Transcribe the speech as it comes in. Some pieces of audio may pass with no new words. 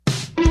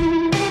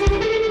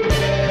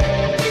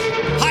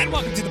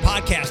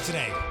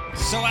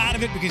so out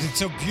of it because it's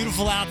so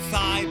beautiful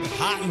outside, but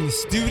hot in the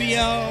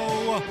studio.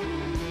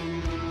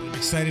 I'm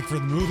excited for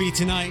the movie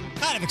tonight.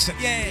 Kind of excited.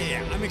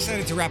 Yeah. I'm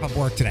excited to wrap up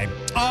work today.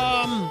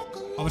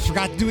 Almost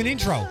forgot to do an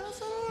intro.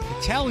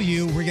 To tell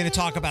you, we're going to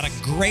talk about a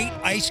great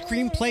ice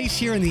cream place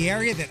here in the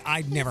area that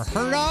I'd never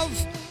heard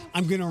of.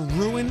 I'm going to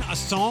ruin a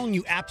song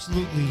you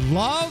absolutely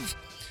love.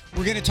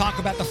 We're going to talk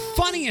about the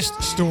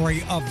funniest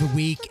story of the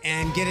week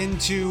and get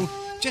into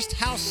just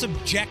how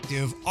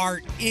subjective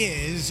art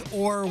is,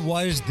 or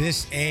was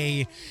this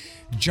a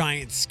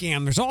giant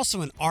scam? There's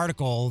also an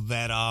article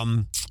that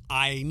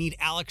I need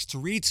Alex to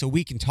read so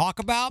we can talk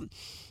about.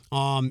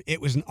 It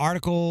was an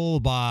article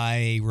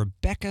by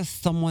Rebecca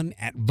someone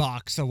at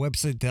Vox, a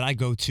website that I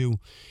go to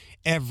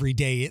every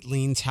day. It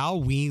leans how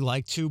we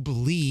like to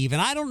believe.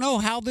 And I don't know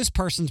how this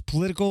person's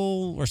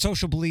political or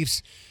social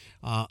beliefs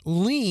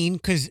lean,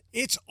 because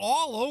it's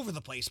all over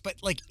the place, but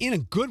like in a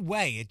good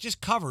way. It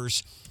just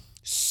covers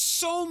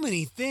so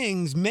many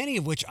things, many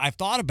of which I've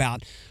thought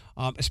about,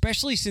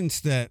 especially since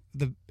the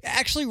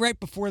actually right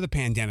before the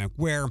pandemic,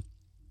 where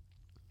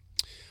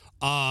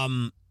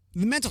the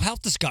mental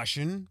health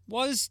discussion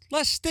was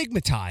less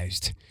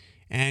stigmatized.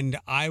 And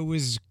I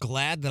was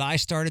glad that I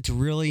started to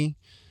really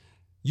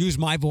use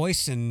my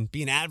voice and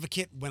be an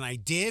advocate when I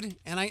did.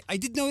 And I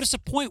did notice a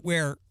point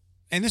where,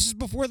 and this is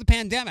before the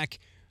pandemic,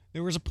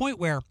 there was a point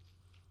where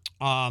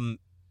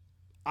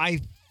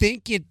I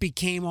think it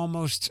became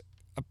almost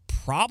a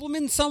problem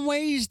in some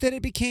ways, that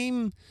it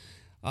became,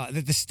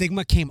 that the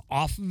stigma came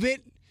off of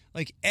it.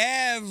 Like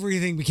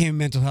everything became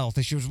mental health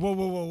issues.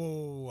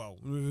 Whoa.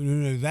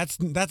 No, that's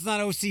not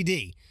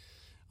OCD.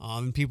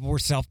 People were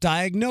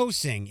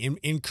self-diagnosing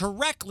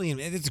incorrectly.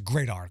 It's a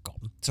great article.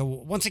 So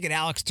once I get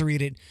Alex to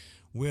read it,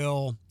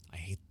 I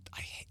hate,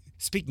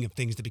 speaking of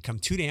things that become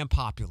too damn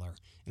popular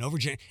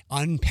and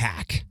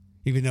unpack.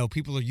 Even though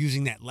people are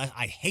using that less,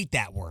 I hate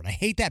that word. I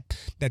hate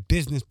that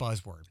business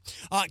buzzword.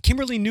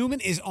 Kimberly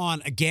Newman is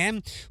on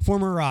again,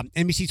 former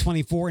NBC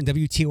 24 and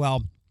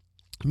WTOL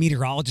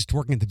meteorologist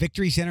working at the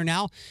Victory Center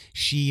now.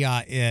 She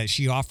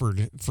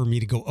offered for me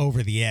to go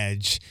over the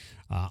edge.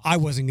 I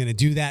wasn't going to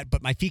do that,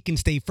 but my feet can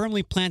stay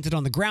firmly planted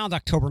on the ground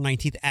October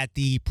 19th at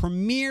the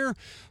premiere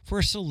for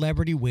a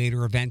Celebrity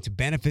Waiter event to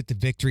benefit the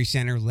Victory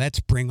Center. Let's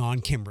bring on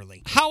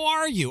Kimberly. How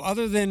are you,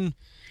 other than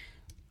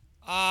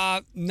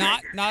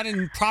not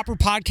in proper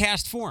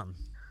podcast form?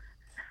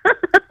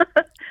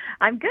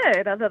 I'm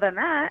good, other than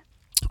that.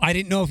 I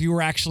didn't know if you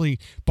were actually,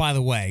 by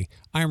the way,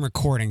 I'm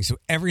recording, so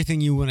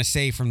everything you want to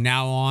say from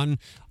now on,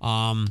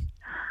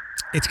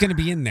 it's going to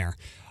be in there.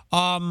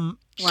 Wow.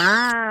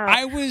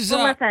 Well,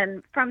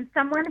 listen, from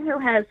someone who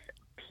has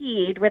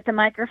peed with the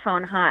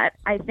microphone hot,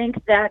 I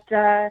think that,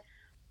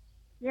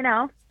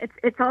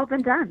 it's all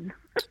been done.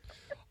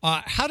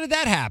 How did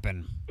that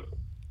happen?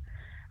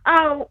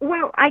 Oh,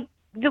 well,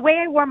 the way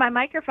I wore my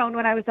microphone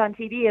when I was on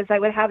TV is I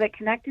would have it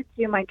connected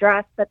to my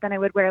dress, but then I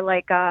would wear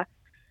like a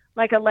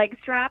leg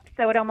strap,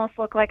 so it almost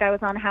looked like I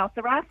was on house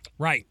arrest.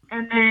 Right.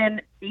 And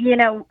then,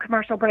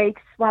 commercial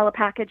breaks while a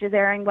package is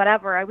airing,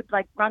 whatever, I would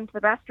run to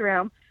the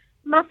restroom.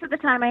 Most of the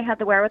time I had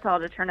the wherewithal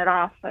to turn it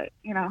off, but,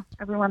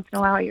 every once in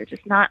a while you're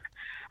just not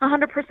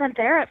 100%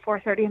 there at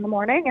 4:30 in the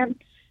morning, and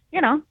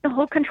the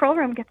whole control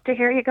room gets to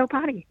hear you go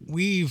potty.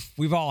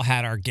 We've all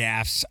had our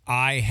gaffes.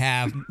 I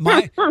have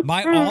my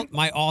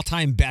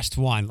all-time best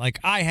one. Like,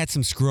 I had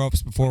some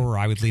screw-ups before where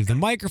I would leave the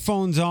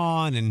microphones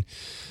on, and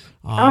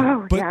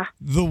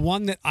the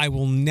one that I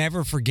will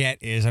never forget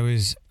is I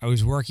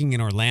was working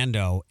in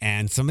Orlando,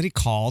 and somebody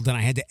called, and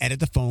I had to edit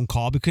the phone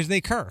call because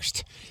they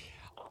cursed.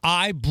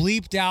 I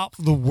bleeped out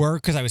the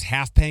word because I was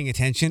half paying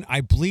attention.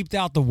 I bleeped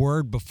out the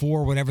word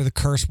before whatever the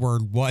curse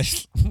word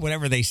was,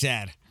 whatever they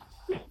said.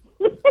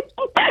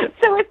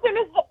 So as soon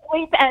as the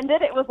bleep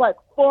ended, it was like,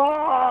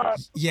 fuck.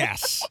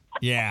 Yes.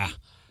 Yeah.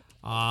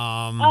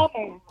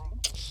 Okay.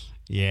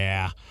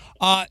 Yeah.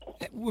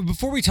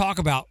 Before we talk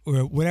about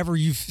whatever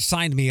you've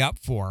signed me up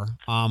for,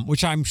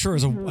 which I'm sure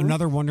is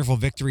another wonderful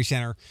Victory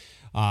Center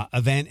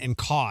event and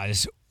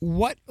cause,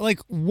 what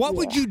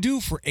would you do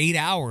for 8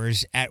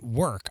 hours at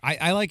work?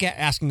 I like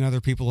asking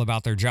other people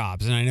about their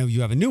jobs, and I know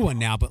you have a new one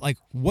now, but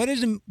what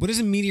does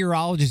a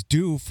meteorologist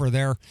do for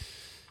their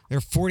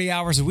 40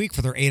 hours a week,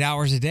 for their 8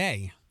 hours a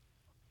day?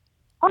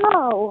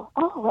 Oh,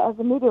 as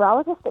a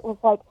meteorologist, I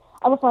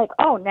was like,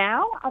 oh,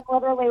 now I'm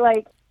literally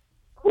like.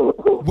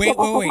 Wait,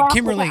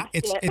 Kimberly,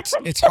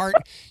 it's hard.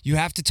 You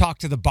have to talk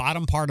to the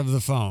bottom part of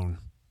the phone.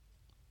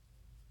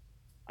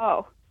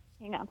 Oh,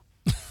 hang on.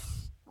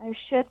 I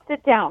should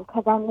sit down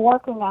because I'm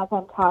working as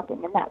I'm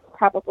talking, and that's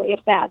probably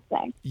a bad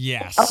thing.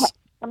 Yes. Okay.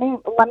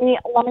 Let me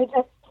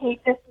just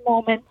take this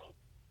moment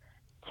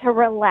to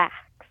relax.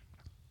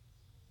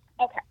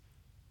 Okay.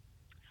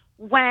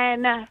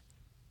 When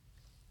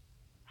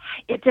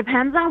it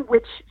depends on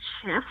which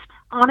shift,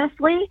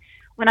 honestly.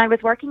 When I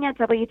was working at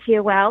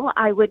WTOL,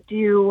 I would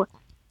do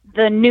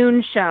the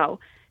noon show.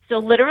 So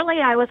literally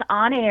I was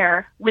on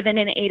air within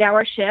an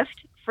 8-hour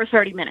shift for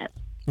 30 minutes.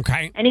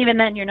 Okay. And even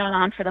then, you're not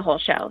on for the whole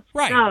show.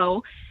 Right.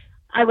 So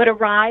I would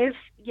arrive,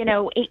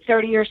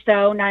 8:30 or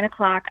so, 9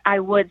 o'clock. I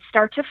would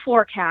start to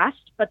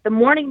forecast, but the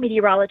morning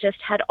meteorologist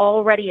had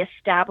already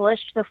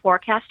established the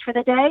forecast for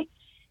the day.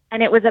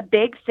 And it was a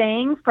big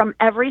thing from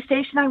every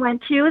station I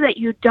went to that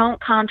you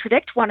don't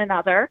contradict one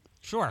another.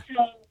 Sure.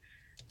 So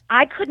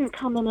I couldn't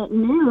come in at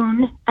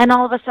noon and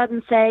all of a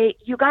sudden say,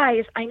 you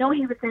guys, I know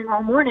he was saying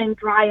all morning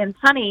dry and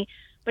sunny,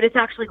 but it's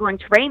actually going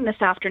to rain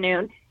this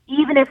afternoon.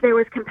 Even if there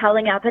was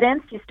compelling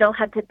evidence, you still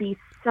had to be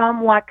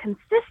somewhat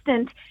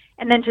consistent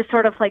and then just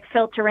sort of like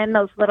filter in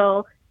those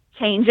little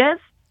changes.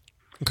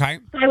 Okay.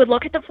 So I would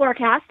look at the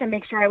forecast and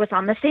make sure I was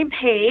on the same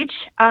page.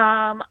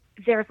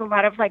 There's a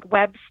lot of like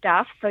web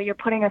stuff. So you're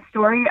putting a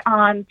story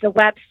on the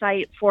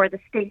website for the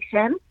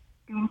station,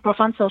 doing stuff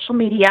on social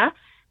media.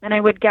 Then I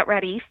would get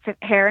ready,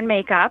 hair and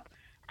makeup,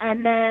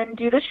 and then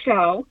do the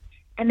show.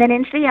 And then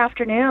into the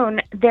afternoon,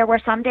 there were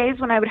some days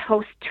when I would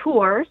host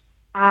tours.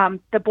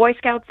 The Boy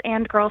Scouts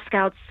and Girl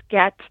Scouts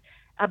get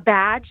a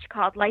badge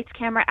called Lights,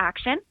 Camera,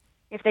 Action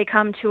if they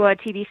come to a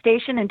TV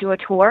station and do a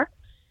tour.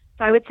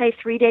 So I would say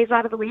 3 days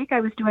out of the week,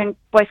 I was doing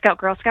Boy Scout,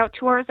 Girl Scout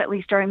tours, at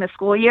least during the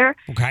school year.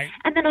 Okay.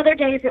 And then other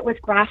days it was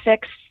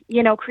graphics,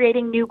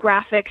 creating new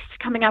graphics,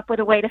 coming up with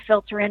a way to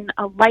filter in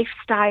a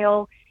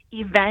lifestyle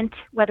event,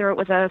 whether it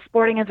was a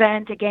sporting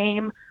event, a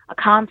game, a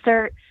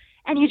concert,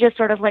 and you just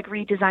sort of like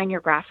redesign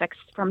your graphics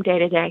from day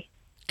to day.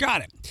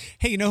 Got it.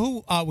 Hey, you know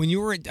who, when you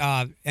were at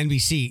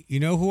NBC, you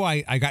know who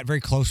I got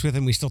very close with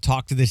and we still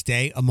talk to this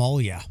day?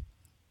 Amalia.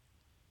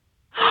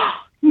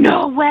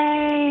 No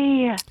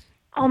way.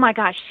 Oh my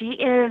gosh, she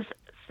is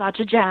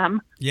such a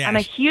gem. Yes. I'm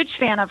a huge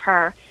fan of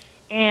her.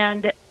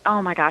 And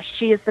oh my gosh,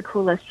 she is the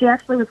coolest. She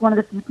actually was one of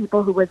the few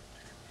people who was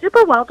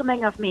super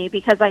welcoming of me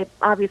because I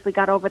obviously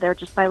got over there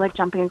just by like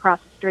jumping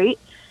across the street.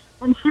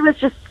 And she was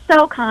just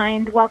so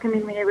kind,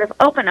 welcoming me with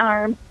open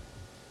arms.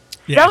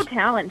 Yeah. So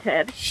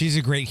talented. She's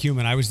a great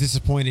human. I was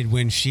disappointed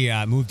when she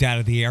moved out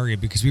of the area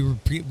because we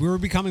were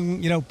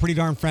becoming, pretty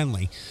darn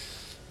friendly.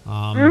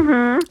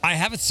 I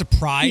have a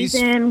surprise. She's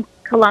in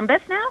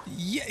Columbus now?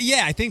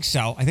 Yeah, I think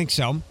so.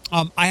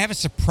 I have a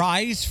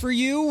surprise for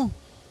you,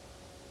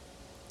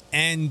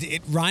 and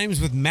it rhymes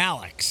with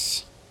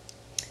Malix.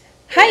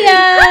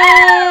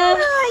 Hiya!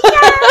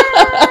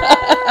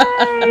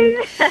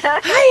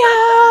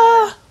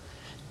 Hiya!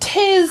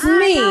 Tis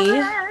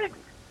me.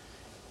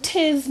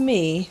 Tis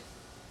me.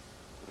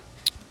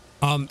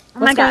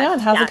 What's going on?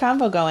 How's the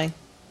convo going?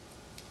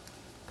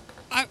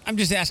 I'm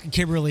just asking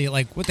Kimberly,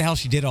 like, what the hell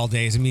she did all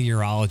day as a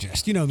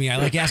meteorologist. You know me. I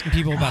like asking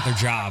people about their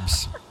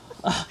jobs.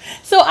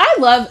 So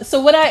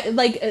what I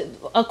like,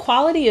 a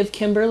quality of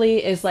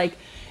Kimberly is like,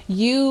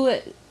 you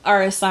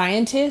are a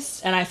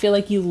scientist and I feel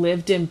like you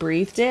lived and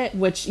breathed it,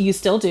 which you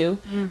still do,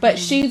 but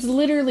she's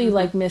literally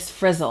like Miss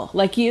Frizzle.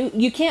 Like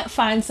you can't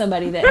find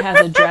somebody that has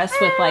a dress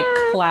with like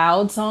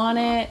clouds on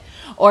it,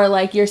 or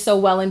like you're so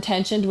well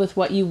intentioned with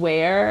what you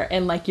wear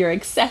and like your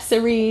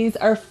accessories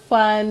are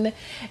fun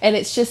and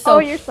it's just so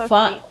you're so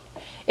fun. sweet.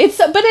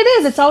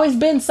 It's always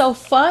been so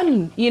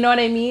fun, you know what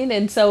I mean?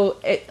 And so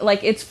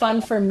it's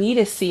fun for me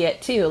to see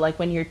it too, like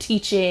when you're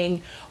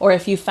teaching or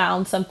if you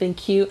found something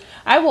cute.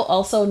 I will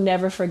also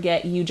never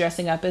forget you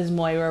dressing up as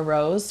Moira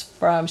Rose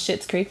from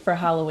Schitt's Creek for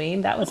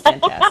Halloween. That was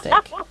fantastic.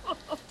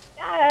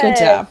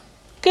 Yes.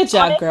 Good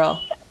job, Honestly,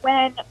 girl.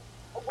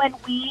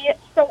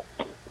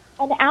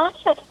 And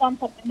Alex touched on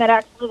something that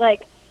actually,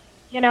 like,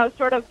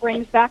 sort of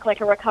brings back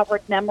like a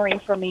recovered memory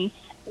for me.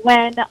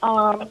 When,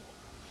 no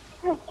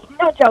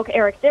joke,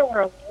 Eric, there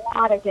were a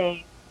lot of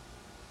days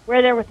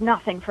where there was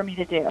nothing for me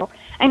to do.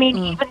 I mean,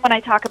 even when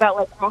I talk about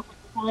like graphic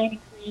design and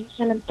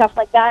creation and stuff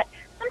like that,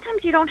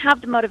 sometimes you don't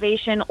have the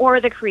motivation or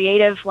the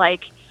creative,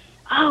 like,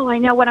 oh, I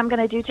know what I'm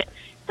going to do.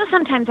 So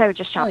sometimes I would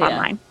just shop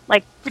online.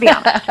 Like, to be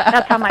honest,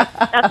 that's how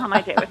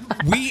my day was.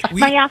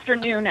 My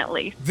afternoon, at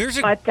least. There's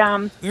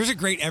a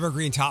great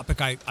evergreen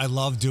topic I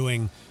love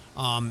doing.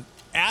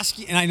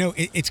 Asking, and I know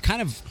it's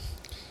kind of.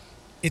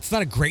 It's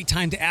not a great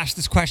time to ask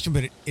this question,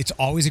 but it's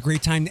always a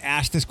great time to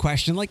ask this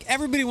question. Like,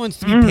 everybody wants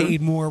to be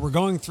paid more. We're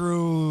going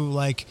through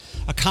like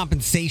a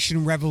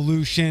compensation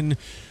revolution,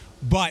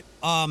 but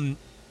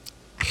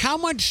how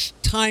much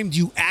time do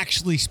you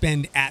actually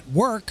spend at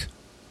work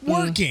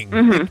working?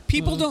 Like,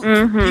 people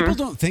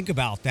don't think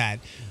about that.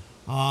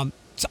 So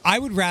I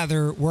would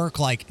rather work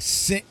like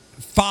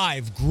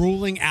 5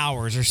 grueling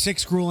hours or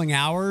 6 grueling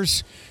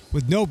hours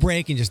with no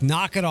break and just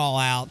knock it all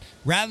out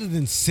rather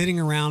than sitting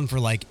around for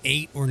like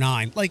 8 or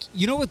 9. Like,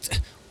 you know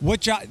what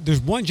job? There's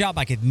one job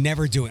I could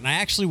never do it, and I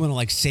actually want to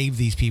like save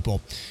these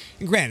people.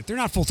 And granted, they're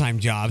not full-time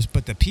jobs,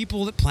 but the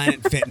people at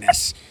Planet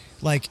Fitness,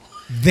 like,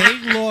 they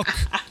look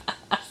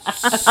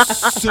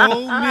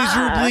so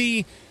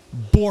miserably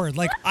bored.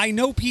 Like, I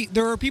know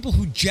there are people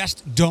who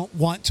just don't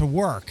want to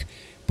work.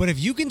 But if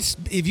you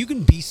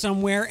can be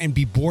somewhere and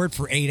be bored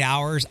for 8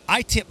 hours,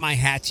 I tip my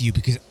hat to you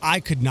because I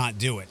could not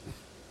do it.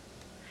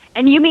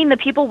 And you mean the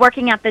people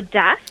working at the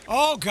desk?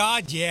 Oh,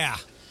 God, yeah.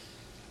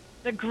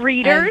 The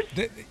greeters?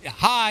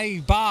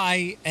 Hi,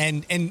 bye.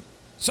 And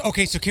so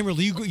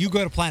Kimberly, you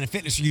go to Planet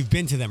Fitness, or you've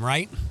been to them,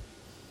 right?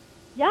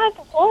 Yes,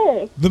 of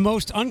course. The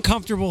most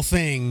uncomfortable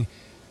thing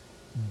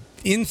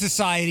in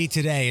society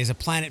today as a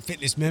Planet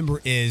Fitness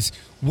member is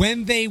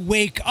when they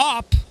wake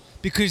up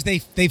because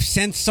they've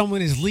sensed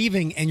someone is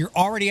leaving and you're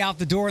already out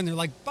the door and they're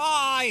like,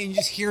 bye, and you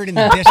just hear it in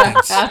the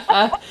distance.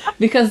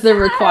 Because they're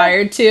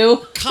required to.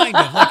 Kind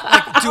of.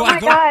 Like, Oh my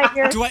God,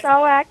 you're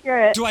so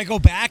accurate. do I go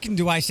back and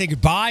do I say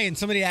goodbye? And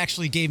somebody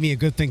actually gave me a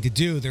good thing to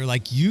do. They're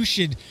like, you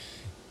should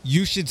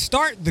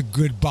start the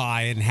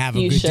goodbye and have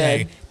a good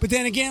day. But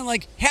then again,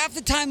 like half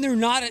the time they're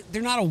not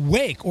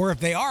awake, or if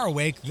they are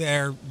awake,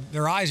 their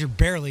eyes are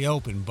barely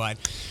open. But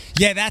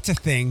yeah, that's a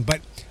thing.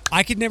 But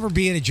I could never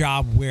be at a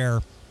job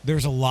where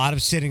there's a lot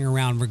of sitting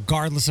around,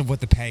 regardless of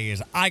what the pay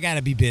is. I got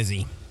to be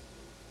busy.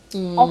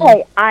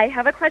 Okay, I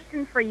have a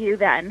question for you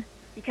then,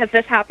 because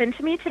this happened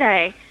to me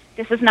today.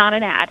 This is not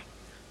an ad,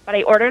 but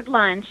I ordered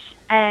lunch,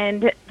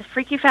 and the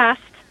Freaky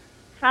Fast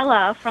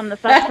fella from the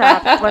sub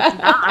shop was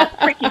not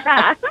Freaky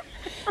Fast.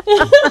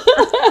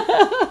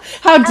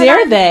 How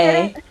dare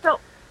they? So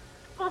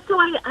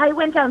I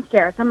went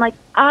downstairs. I'm like,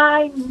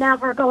 I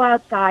never go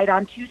outside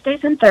on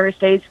Tuesdays and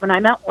Thursdays when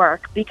I'm at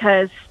work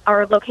because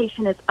our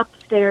location is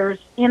upstairs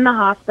in the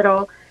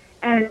hospital,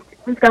 and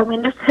we've got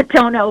windows that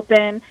don't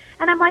open.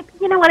 And I'm like,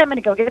 you know what? I'm going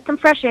to go get some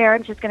fresh air.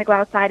 I'm just going to go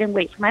outside and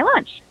wait for my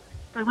lunch.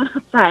 So I went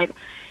outside.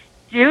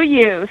 Do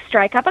you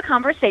strike up a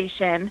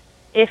conversation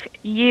if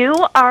you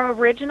are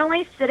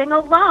originally sitting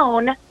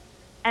alone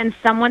and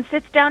someone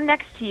sits down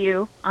next to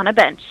you on a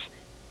bench?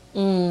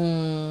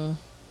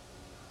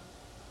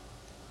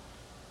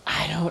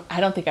 I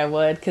don't think I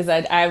would, because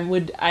I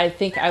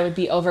think I would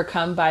be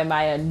overcome by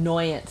my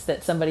annoyance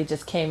that somebody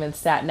just came and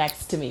sat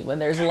next to me when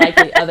there's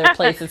likely other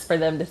places for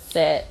them to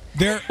sit.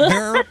 There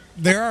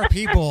are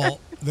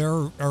people,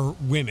 there are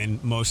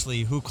women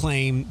mostly, who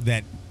claim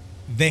that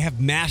they have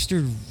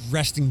mastered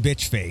resting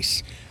bitch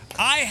face.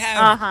 I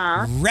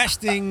have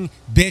resting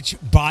bitch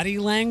body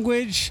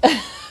language.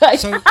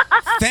 So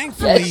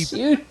thankfully, yes,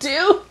 you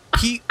do.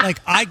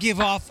 I give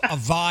off a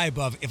vibe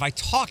of, if I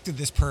talk to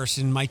this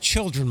person, my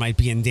children might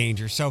be in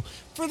danger. So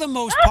for the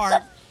most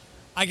part,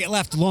 I get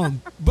left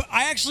alone. But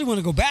I actually want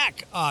to go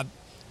back.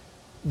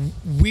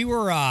 We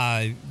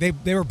were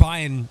they were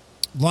buying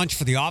lunch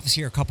for the office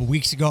here a couple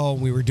weeks ago.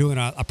 We were doing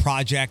a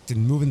project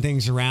and moving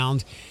things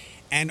around.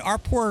 And our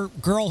poor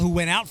girl who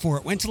went out for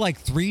it went to like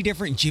 3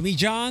 different Jimmy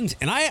John's.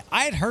 And I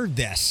had heard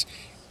this.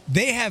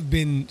 They have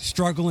been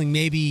struggling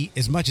maybe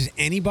as much as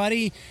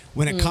anybody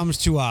when it comes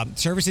to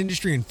service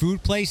industry and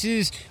food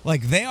places.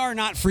 Like, they are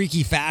not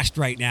freaky fast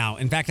right now.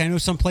 In fact, I know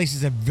some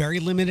places have very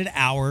limited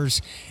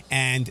hours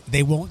and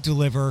they won't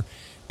deliver.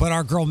 But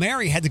our girl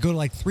Mary had to go to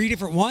like 3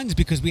 different ones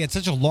because we had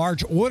such a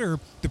large order.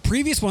 The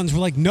previous ones were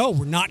like, no,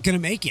 we're not going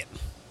to make it.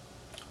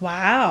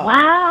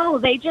 Wow.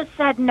 They just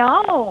said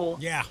no.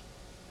 Yeah.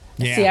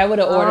 See, I would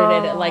have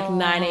ordered it at like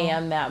 9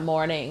 a.m. that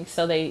morning.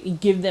 So they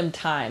give them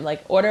time,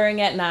 like ordering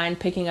at 9,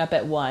 picking up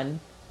at 1.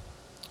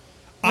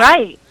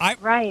 Right.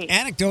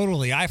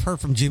 Anecdotally, I've heard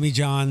from Jimmy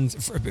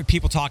John's,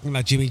 people talking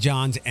about Jimmy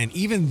John's, and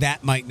even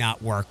that might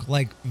not work.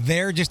 Like,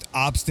 they're just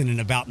obstinate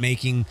about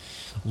making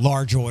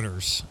large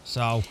orders.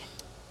 So,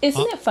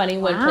 isn't it funny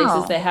when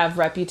places that have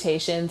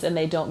reputations and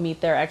they don't meet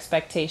their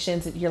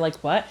expectations, you're like,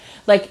 what?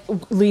 Like,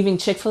 leaving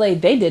Chick-fil-A,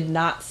 they did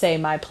not say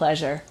my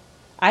pleasure.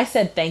 I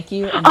said thank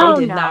you, and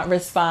they did not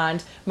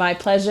respond. My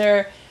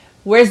pleasure.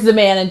 Where's the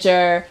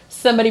manager?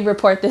 Somebody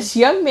report this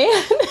young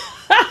man.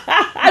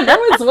 There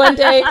was one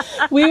day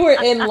we were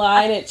in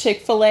line at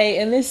Chick-fil-A,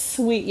 and this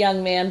sweet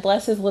young man,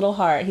 bless his little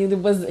heart, he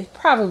was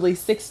probably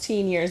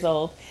 16 years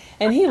old,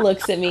 and he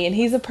looks at me, and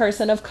he's a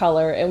person of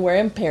color, and we're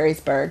in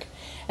Perrysburg.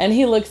 And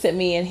he looks at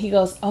me and he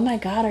goes, oh my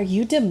God, are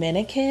you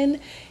Dominican?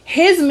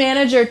 His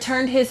manager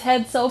turned his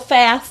head so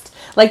fast,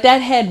 like that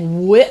head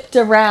whipped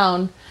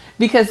around,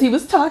 because he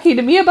was talking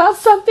to me about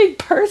something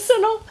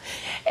personal.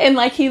 And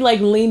like he like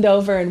leaned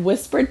over and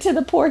whispered to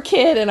the poor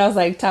kid. And I was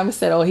like, Thomas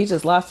said, oh, he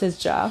just lost his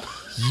job.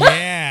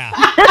 Yeah.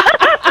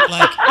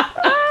 Like,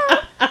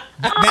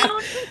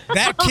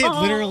 that kid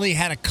literally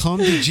had a come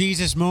to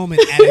Jesus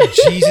moment at a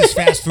Jesus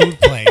fast food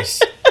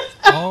place.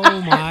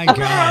 Oh my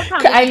God.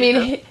 I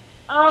mean,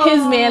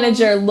 his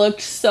manager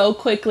looked so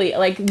quickly,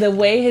 like the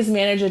way his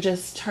manager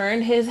just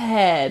turned his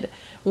head,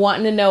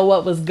 wanting to know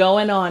what was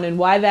going on and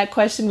why that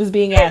question was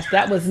being asked.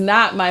 That was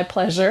not my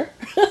pleasure.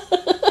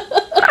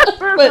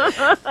 But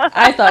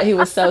I thought he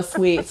was so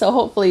sweet. So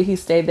hopefully he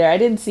stayed there. I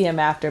didn't see him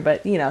after,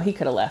 but you know, he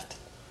could have left.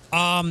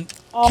 Oh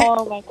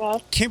my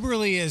gosh.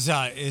 Kimberly is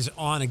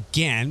on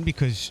again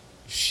because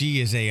she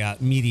is a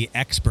media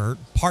expert,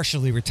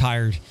 partially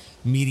retired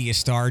media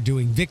star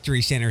doing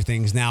Victory Center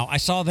things now. I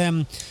saw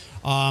them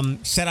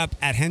set up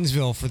at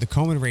Hensville for the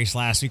Komen race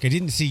last week. I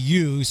didn't see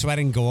you, so I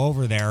didn't go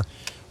over there.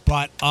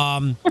 But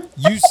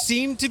you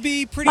seem to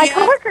be pretty... My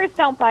coworkers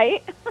don't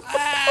bite.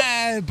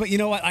 But you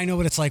know what? I know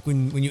what it's like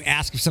when you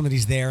ask if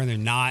somebody's there and they're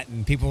not,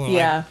 and people are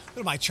like,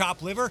 what am I,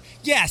 chopped liver?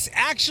 Yes,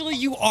 actually,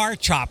 you are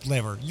chopped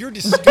liver. You're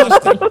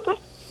disgusting.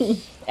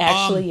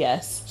 Actually,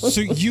 yes.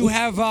 So you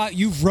have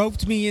you've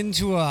roped me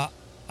into an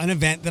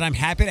event that I'm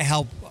happy to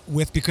help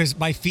with because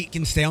my feet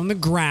can stay on the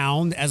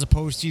ground as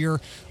opposed to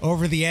your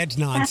over-the-edge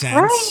nonsense.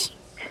 That's right.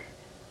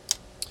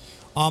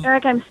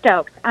 Eric, I'm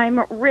stoked.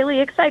 I'm really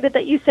excited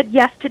that you said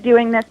yes to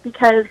doing this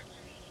because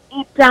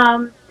it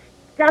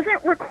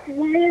doesn't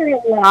require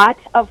a lot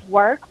of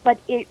work, but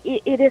it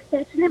is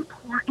such an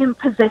important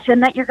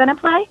position that you're going to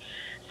play.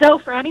 So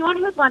for anyone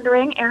who's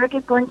wondering, Eric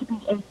is going to be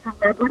a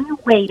celebrity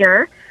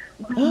waiter.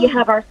 We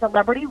have our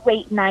celebrity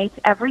wait night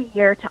every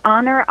year to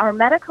honor our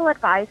medical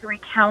advisory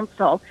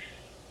council.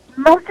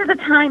 Most of the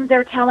time,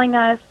 they're telling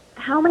us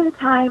how many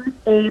times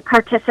a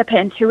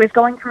participant who is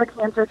going through a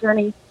cancer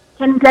journey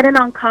can get an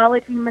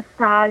oncology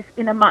massage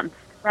in a month,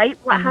 right?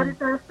 How does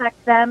that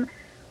affect them?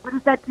 What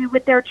does that do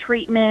with their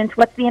treatment?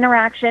 What's the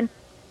interaction?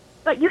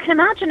 But you can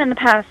imagine in the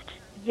past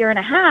year and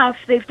a half,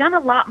 they've done a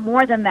lot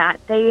more than that.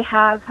 They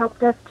have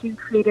helped us to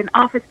create an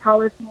office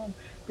policy,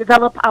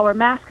 develop our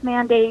mask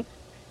mandates,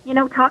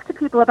 talk to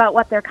people about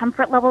what their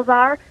comfort levels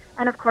are,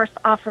 and of course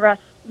offer us,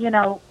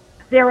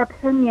 their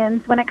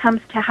opinions when it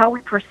comes to how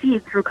we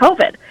proceed through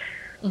COVID.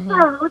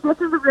 So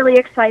this is a really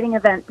exciting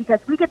event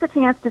because we get the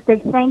chance to say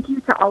thank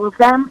you to all of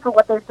them for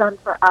what they've done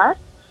for us.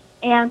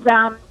 And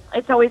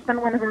it's always been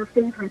one of our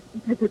favorites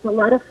because it's a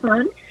lot of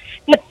fun.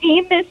 The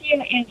theme this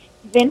year is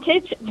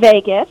Vintage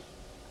Vegas.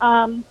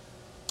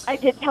 I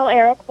did tell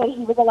Eric that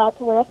he was allowed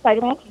to wear a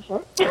Spider-Man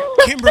t-shirt.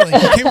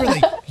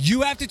 Kimberly,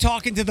 you have to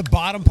talk into the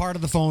bottom part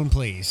of the phone,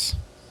 please.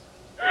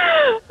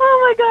 Oh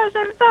my gosh,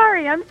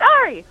 I'm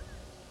sorry.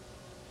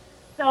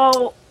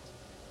 So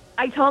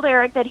I told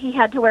Eric that he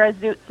had to wear a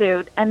zoot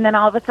suit, and then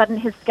all of a sudden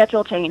his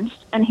schedule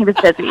changed, and he was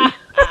busy.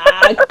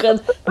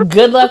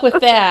 Good luck with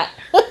that.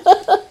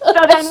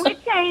 So then we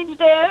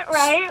changed it,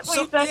 right?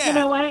 We said, you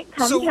know what,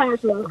 come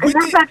casual. And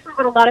that's actually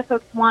what a lot of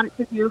folks want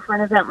to do for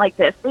an event like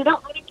this. They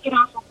don't want to get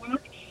off of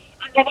work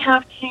and then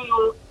have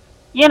to,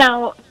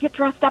 get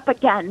dressed up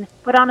again,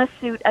 put on a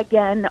suit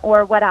again,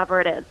 or whatever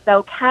it is.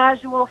 So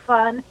casual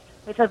fun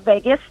with a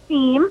Vegas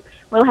theme.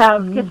 We'll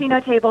have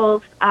casino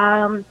tables,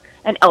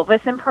 an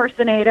Elvis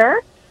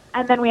impersonator,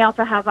 and then we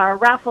also have our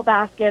raffle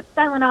basket,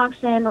 silent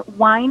auction,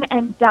 wine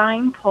and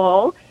dine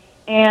pull,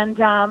 and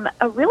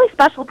a really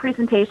special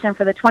presentation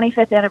for the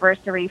 25th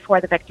anniversary for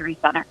the Victory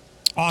Center.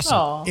 Awesome.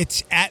 Aww.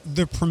 It's at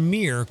the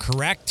Premier,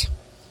 correct?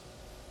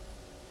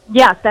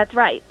 Yes, that's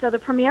right. So the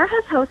Premier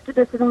has hosted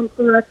this event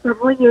for us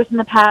several years in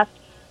the past.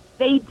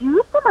 They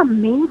do some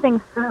amazing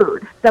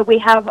food. So we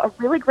have a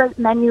really great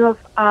menu of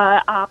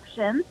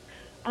options,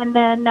 and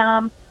then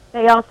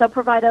they also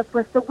provide us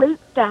with the wait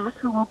staff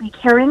who will be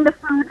carrying the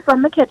food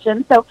from the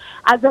kitchen. So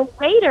as a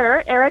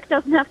waiter, Eric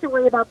doesn't have to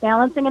worry about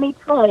balancing any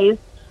trays,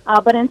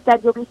 but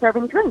instead you'll be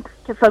serving drinks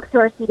to folks who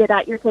are seated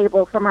at your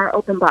table from our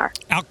open bar.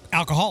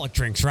 Alcoholic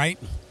drinks, right?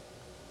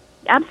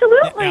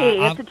 Absolutely.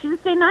 It's a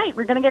Tuesday night.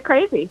 We're going to get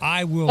crazy.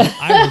 I will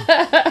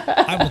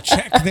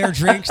check their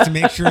drinks to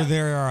make sure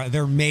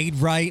they're made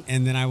right,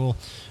 and then I'll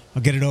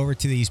get it over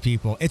to these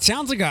people. It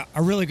sounds like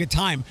a really good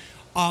time.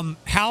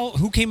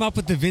 Who came up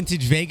with the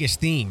Vintage Vegas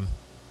theme?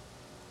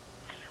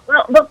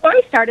 Well, before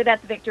I started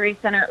at the Victory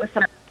Center, it was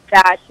something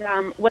that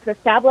was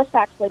established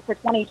actually for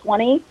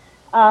 2020,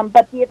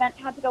 but the event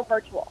had to go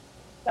virtual.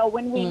 So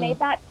when we made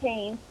that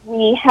change,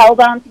 we held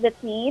on to the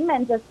theme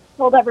and just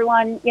told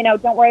everyone,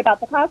 don't worry about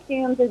the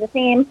costumes or the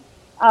theme.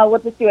 We'll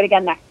just do it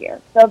again next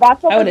year. So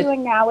that's what we're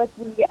doing now is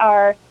we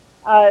are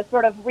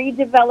sort of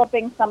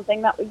redeveloping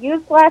something that we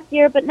used last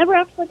year but never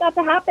actually got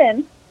to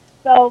happen.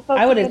 So folks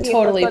I would have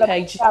totally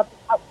pegged.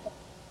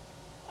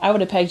 I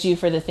would have pegged you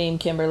for the theme,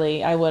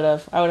 Kimberly. I would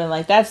have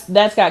like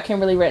that's got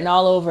Kimberly written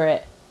all over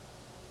it.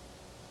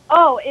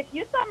 Oh, if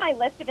you saw my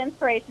list of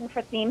inspiration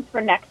for themes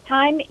for next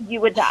time, you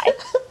would die.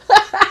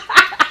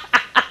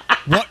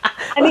 What?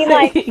 I mean,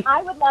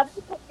 I would love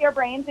to pick your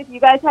brains if you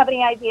guys have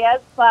any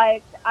ideas,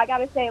 but I got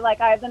to say, I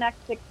have the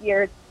next 6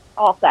 years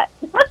all set.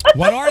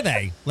 What are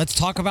they? Let's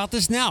talk about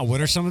this now. What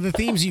are some of the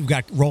themes you've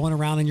got rolling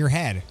around in your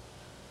head?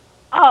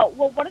 Oh,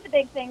 well, one of the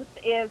big things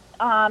is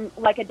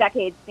a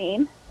decade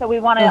theme. So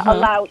we want to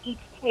allow each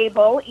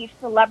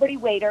celebrity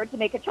waiter to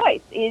make a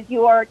choice. Is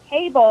your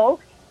table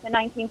the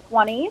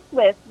 1920s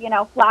with,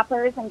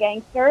 flappers and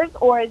gangsters,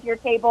 or is your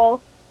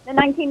table the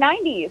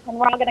 1990s? And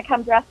we're all going to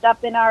come dressed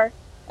up in our...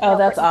 Oh,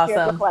 that's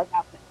awesome.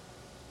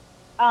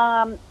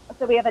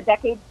 So we have a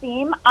decade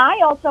theme.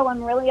 I also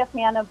am really a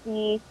fan of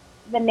the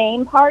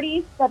name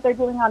parties that they're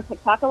doing on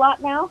TikTok a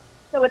lot now.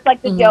 So it's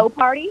like the Joe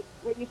party,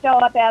 where you show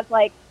up as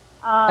a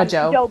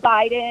Joe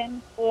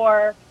Biden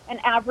or an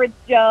average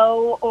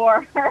Joe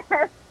or,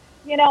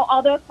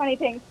 all those funny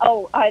things.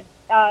 Oh,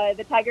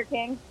 the Tiger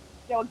King,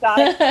 Joe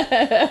Exotic.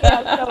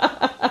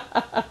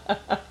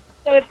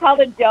 So it's called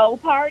a Joe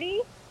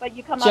party, but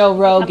you come Joe up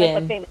Rogan.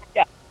 as a famous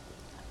Joe.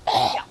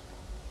 Yeah.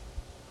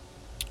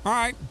 All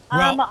right.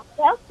 Well, what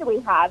else do we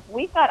have?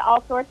 We've got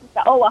all sorts of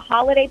stuff. Oh, a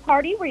holiday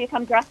party where you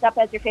come dressed up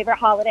as your favorite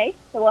holiday.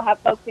 So we'll have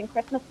folks in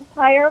Christmas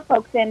attire,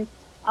 folks in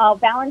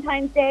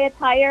Valentine's Day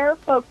attire,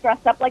 folks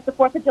dressed up like the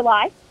 4th of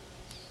July.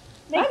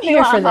 I'm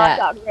here for that.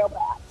 Hot dog real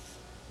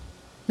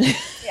bad.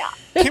 Yeah.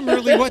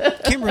 Kimberly,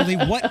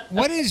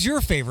 what is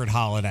your favorite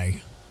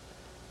holiday?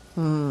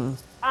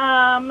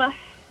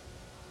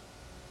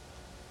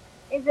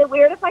 Is it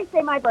weird if I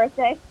say my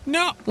birthday?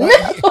 No,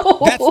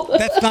 No.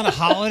 that's not a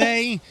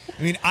holiday.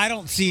 I mean, I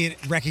don't see it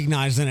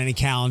recognized on any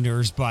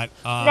calendars, but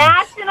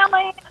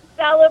Nationally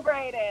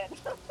celebrated.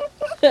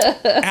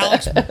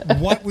 Alex,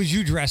 what would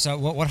you dress up?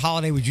 What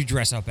holiday would you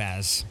dress up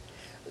as?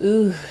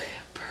 Ooh,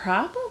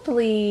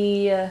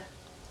 probably.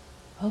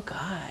 Oh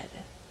God,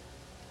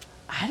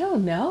 I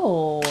don't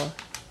know.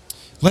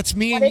 Let's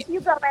me What and if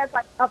you go as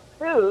like a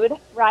food,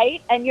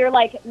 right? And you're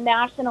like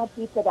National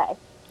Pizza Day.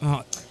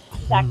 That's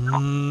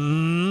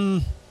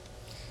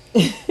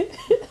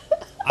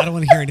I don't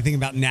want to hear anything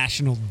about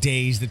national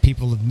days that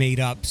people have made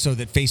up so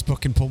that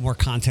Facebook can pull more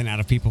content out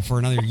of people for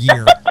another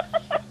year.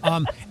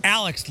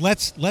 Alex,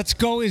 let's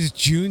go as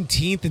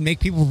Juneteenth and make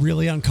people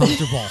really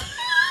uncomfortable.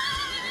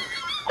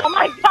 Oh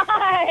my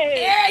God.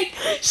 Eric,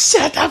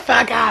 shut the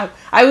fuck up.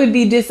 I would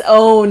be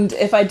disowned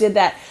if I did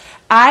that.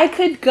 I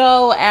could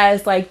go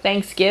as like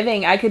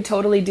Thanksgiving. I could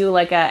totally do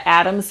like a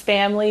Addams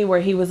Family where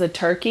he was a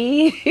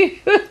turkey.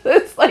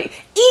 It's like,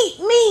 eat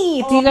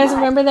me. Do you guys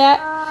remember that?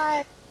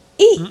 God.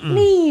 Eat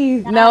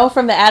me. No,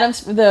 from the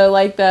Addams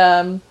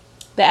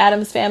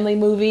Family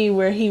movie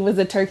where he was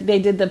a turkey. They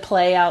did the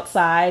play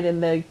outside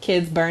and the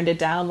kids burned it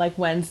down like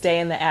Wednesday,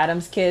 and the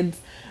Addams kids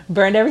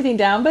burned everything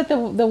down, but the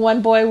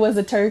one boy was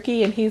a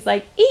turkey and he's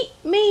like, eat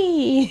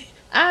me.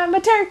 I'm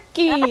a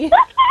turkey.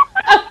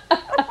 Oh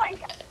my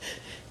God.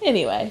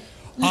 Anyway.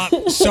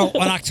 So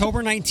on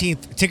October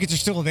 19th, tickets are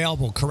still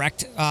available,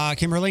 correct,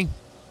 Kimberly?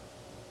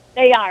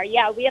 They are,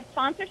 yeah. We have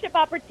sponsorship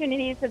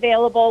opportunities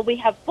available. We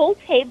have full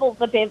tables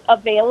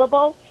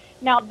available.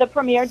 Now, the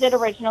premiere did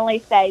originally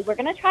say, we're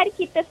going to try to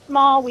keep this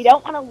small. We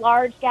don't want a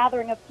large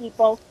gathering of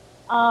people.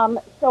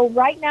 So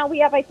right now we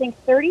have, I think,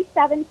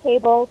 37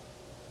 tables,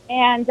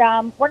 and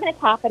we're going to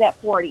top it at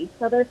 40.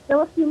 So there's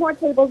still a few more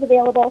tables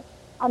available.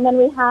 And then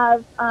we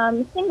have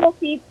single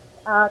seats,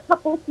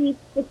 couple seats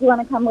if you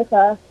want to come with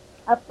a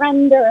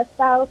friend or a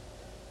spouse.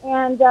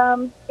 And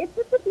it's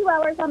just a few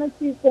hours on a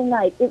Tuesday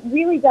night. It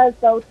really does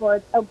go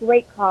towards a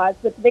great cause,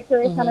 with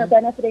Victoria Center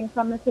benefiting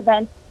from this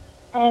event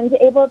and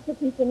able to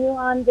continue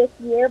on this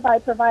year by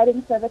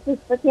providing services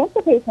for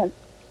cancer patients.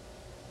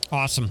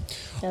 Awesome.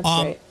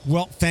 That's great.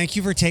 Well, thank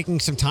you for taking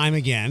some time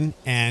again,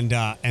 and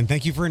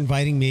thank you for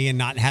inviting me and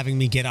not having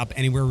me get up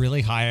anywhere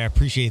really high. I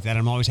appreciate that.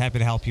 I'm always happy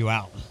to help you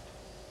out.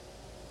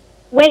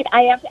 Wait,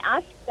 I have to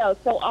ask though.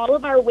 So all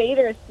of our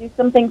waiters do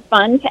something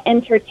fun to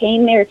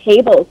entertain their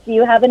tables. Do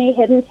you have any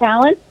hidden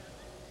talents?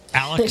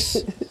 Alex,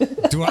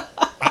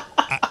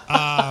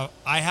 I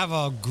have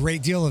a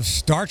great deal of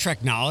Star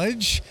Trek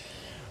knowledge.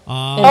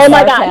 Oh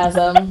my God.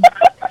 Sarcasm.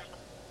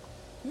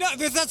 No,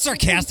 that's not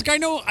sarcastic. I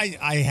know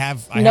I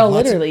have No,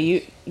 lots of-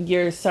 literally,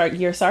 your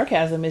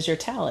sarcasm is your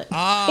talent.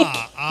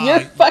 Ah,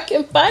 You're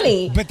fucking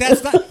funny. but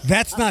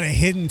that's not a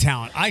hidden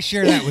talent. I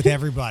share that with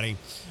everybody.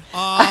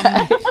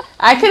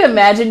 I could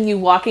imagine you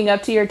walking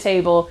up to your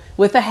table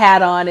with a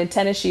hat on and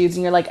tennis shoes,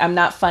 and you're like, "I'm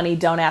not funny.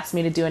 Don't ask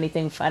me to do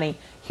anything funny.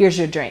 Here's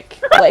your drink."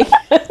 Like,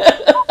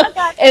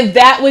 and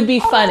that would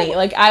be funny.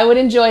 Like, I would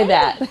enjoy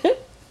that.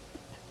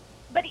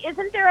 But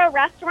isn't there a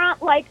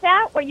restaurant like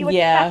that where you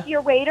expect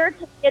your waiter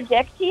to be a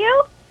dick to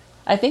you?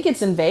 I think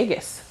it's in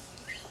Vegas.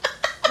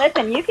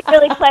 Listen, you could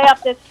really play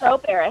up this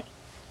trope, Eric.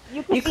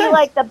 You could be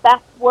like the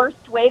best,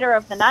 worst waiter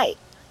of the night.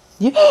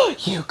 You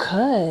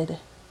could.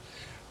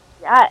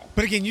 Yes.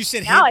 But again, you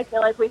said Now I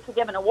feel like we should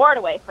give an award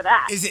away for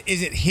that. is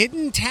it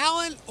hidden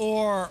talent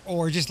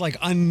or just like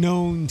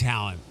unknown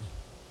talent?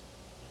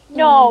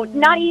 No,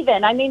 not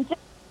even. I mean,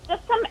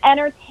 just some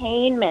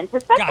entertainment,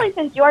 especially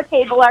since your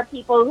table are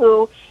people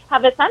who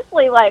have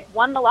essentially like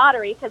won the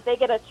lottery because they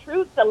get a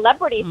true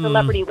celebrity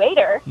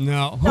waiter.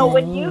 No. So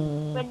when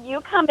you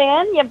come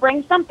in, you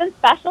bring something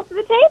special to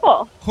the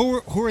table.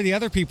 Who are the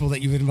other people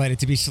that you've invited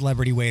to be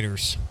celebrity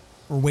waiters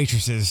or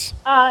waitresses?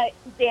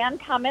 Dan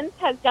Cummins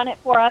has done it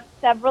for us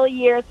several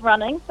years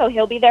running, so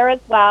he'll be there as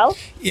well.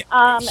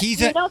 Yeah,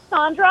 you know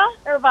Sandra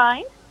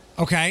Irvine?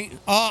 Okay.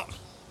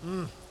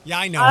 Yeah,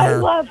 I know I her.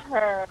 love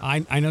her.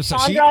 I know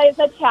Sandra is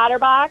a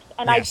chatterbox,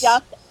 and Yes. I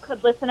just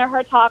could listen to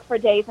her talk for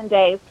days and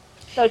days.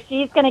 So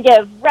she's going to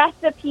give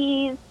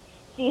recipes.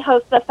 She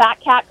hosts the Fat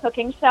Cat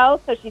cooking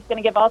show, so she's going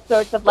to give all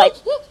sorts of like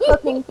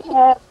cooking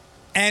tips.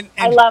 And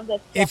I love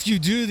this stuff. If you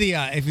do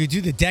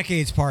the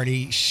decades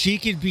party, she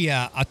could be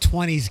a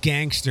 20s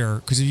gangster,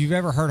 because if you've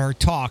ever heard her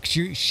talk,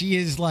 she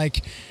is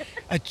like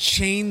a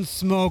chain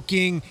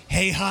smoking,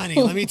 hey honey,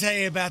 let me tell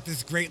you about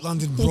this great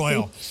London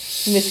broil.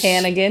 Miss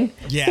Hannigan.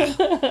 Yeah.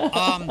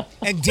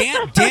 And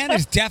Dan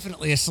is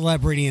definitely a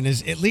celebrity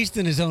at least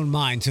in his own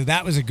mind, so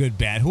that was a good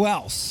bet. Who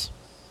else?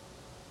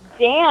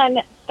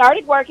 Dan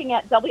started working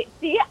at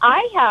See,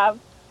 I have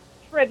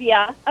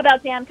trivia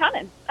about Dan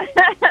Cummins.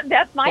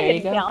 That's my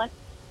hidden talent.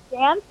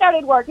 Dan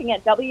started working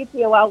at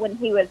WPOL when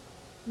he was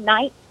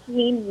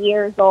 19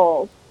 years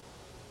old.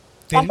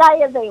 That guy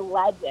is a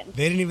legend.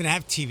 They didn't even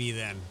have TV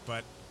then,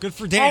 but good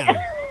for Dan.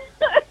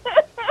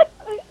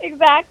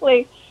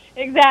 Exactly.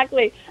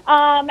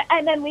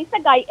 And then Lisa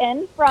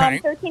Guyton from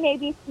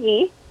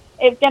 13ABC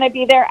is going to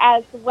be there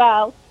as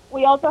well.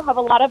 We also have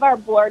a lot of our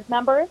board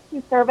members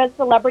who serve as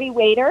celebrity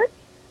waiters.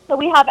 So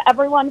we have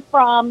everyone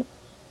from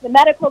the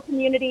medical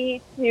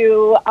community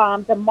to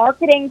the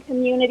marketing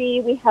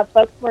community. We have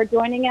folks who are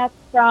joining us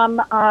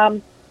from,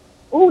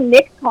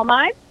 Nick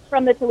Comide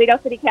from the Toledo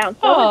City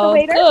Council as a Oh,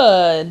 waiter.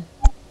 good.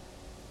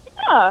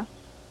 Yeah.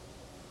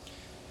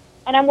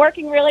 And I'm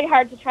working really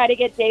hard to try to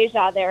get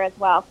Deja there as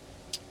well.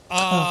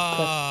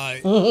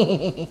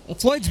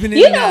 Floyd's been in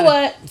You and know out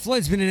what?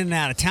 Floyd's been in and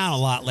out of town a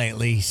lot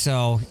lately,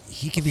 so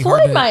he can be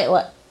Floyd hard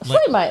to.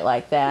 Floyd might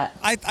like that.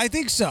 I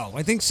think so.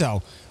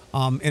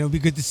 And it'll be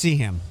good to see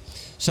him.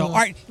 So, all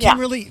right, Yeah.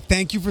 Kimberly,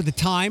 thank you for the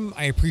time.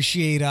 I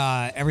appreciate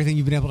everything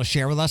you've been able to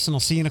share with us, and I'll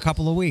see you in a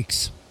couple of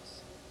weeks.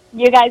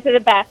 You guys are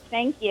the best.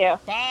 Thank you.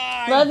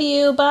 Bye. Love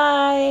you.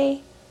 Bye.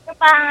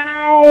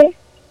 Goodbye.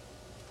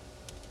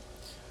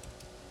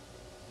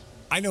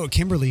 I know what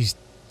Kimberly's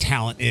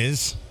talent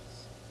is.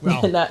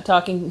 Well, Not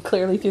talking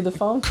clearly through the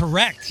phone.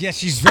 correct. Yes,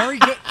 she's very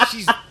good.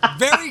 She's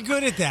very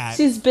good at that.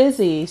 She's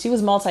busy. She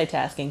was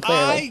multitasking,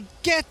 clearly. I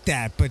get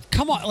that, but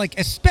come on, like,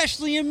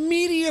 especially a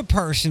media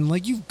person,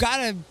 like, you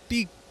gotta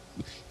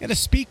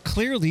speak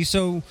clearly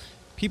so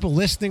people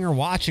listening or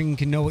watching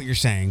can know what you're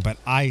saying. But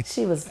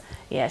She was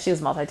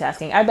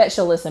multitasking. I bet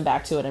she'll listen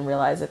back to it and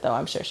realize it, though.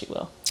 I'm sure she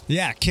will.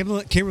 yeah,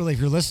 Kimberly, if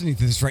you're listening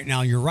to this right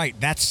now, you're right.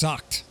 That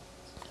sucked.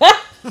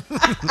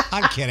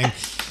 I'm kidding.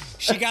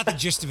 She got the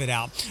gist of it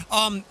out.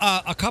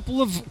 A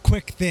couple of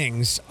quick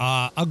things.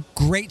 A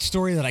great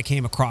story that I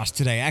came across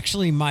today.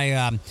 Actually,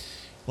 my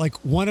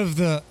one of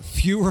the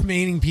few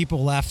remaining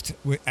people left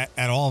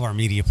at all of our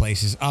media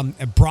places.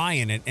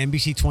 Brian at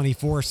NBC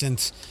 24,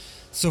 since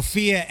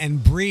Sophia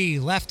and Bree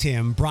left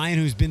him. Brian,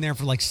 who's been there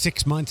for like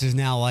 6 months, is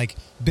now like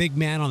big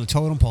man on the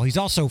totem pole. He's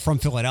also from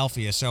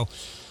Philadelphia, so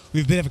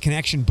we have a bit of a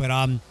connection.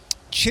 But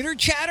Chitter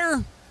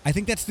Chatter, I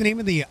think that's the name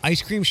of the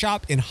ice cream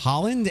shop in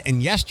Holland.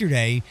 And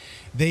yesterday,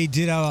 they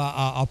did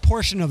a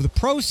portion of the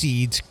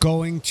proceeds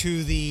going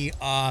to the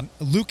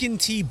Lucan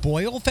T.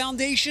 Boyle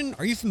Foundation.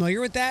 Are you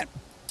familiar with that?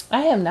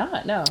 I am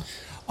not, no.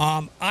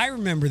 I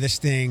remember this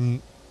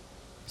thing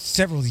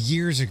several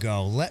years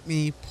ago. Let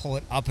me pull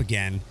it up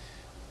again.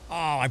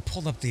 Oh, I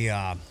pulled up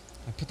I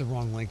put the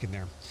wrong link in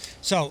there.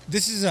 So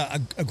this is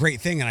a great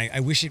thing, and I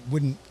wish it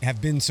wouldn't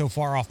have been so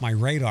far off my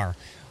radar.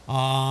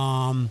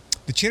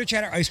 The Chitter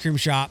Chatter Ice Cream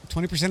Shop,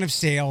 20% of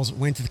sales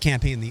went to the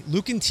campaign, the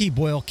Lucan T.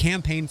 Boyle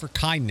Campaign for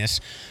Kindness,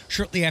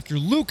 shortly after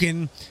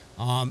Lucan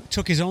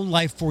took his own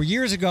life 4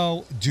 years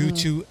ago due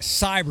to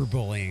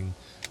cyberbullying.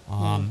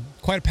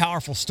 Quite a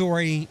powerful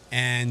story,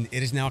 and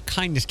it is now a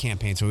kindness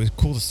campaign, so it was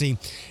cool to see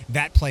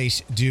that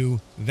place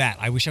do that.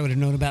 I wish I would have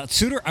known about it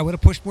sooner. I would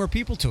have pushed more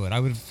people to it. I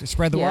would have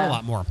spread the word a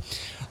lot more.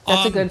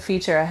 That's a good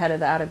feature ahead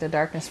of the Out of the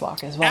Darkness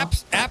walk as well.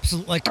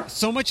 Absolutely. Like,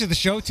 so much of the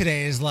show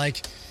today is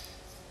like,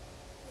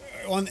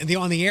 on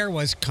the air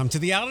was come to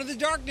the Out of the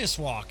Darkness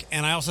walk,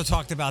 and I also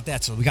talked about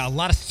that. So we got a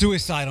lot of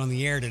suicide on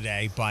the air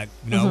today, but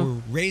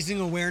we're raising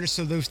awareness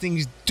so those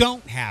things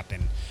don't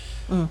happen.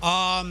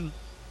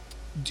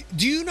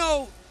 Do you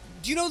know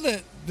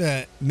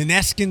the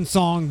Maneskin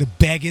song, the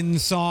Beggin'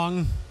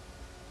 song?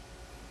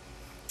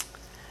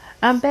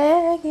 I'm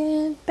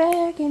begging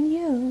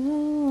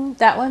you.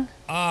 That one?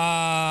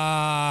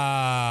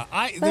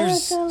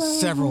 There's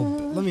several.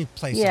 Let me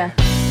play some. Yeah.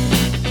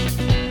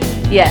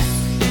 Yes.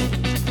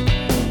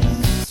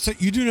 So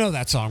you do know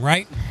that song,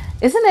 right?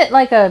 Isn't it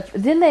like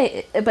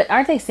but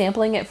aren't they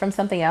sampling it from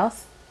something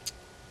else?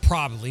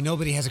 Probably.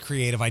 Nobody has a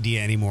creative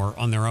idea anymore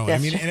on their own.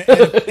 That's I mean, true.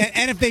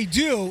 and if they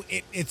do,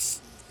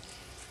 it's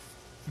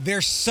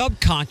their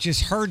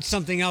subconscious heard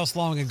something else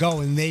long ago,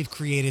 and they've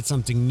created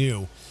something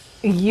new.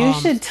 You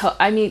should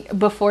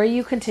before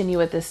you continue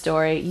with this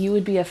story, you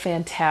would be a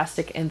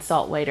fantastic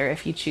insult waiter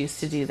if you choose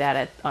to do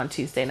that on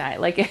Tuesday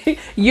night. Like,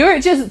 your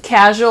just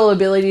casual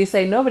ability to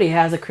say nobody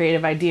has a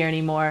creative idea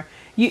anymore.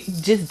 You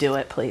just do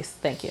it, please.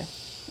 Thank you.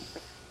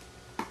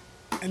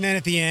 And then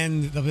at the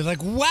end, they'll be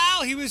like,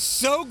 wow, he was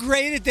so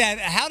great at that.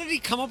 How did he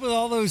come up with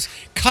all those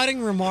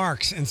cutting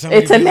remarks? And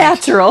It's a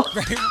natural.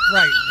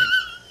 Right.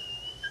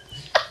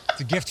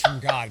 It's a gift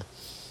from God.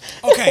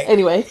 Okay.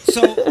 Anyway.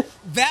 So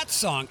that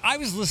song, I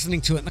was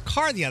listening to it in the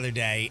car the other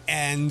day,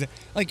 and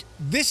like,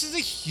 this is a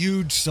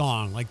huge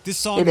song. Like, this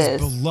song is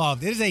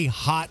beloved. It is a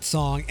hot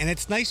song, and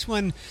it's nice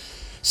when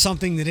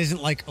something that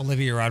isn't like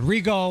Olivia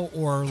Rodrigo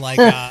or like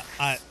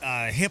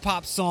a hip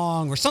hop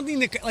song or something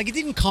that, like, it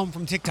didn't come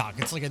from TikTok.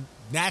 It's like a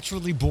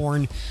naturally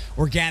born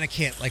organic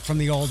hit, like from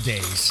the old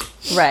days.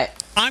 Right.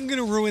 I'm going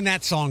to ruin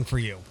that song for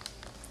you.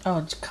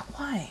 Oh,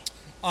 why?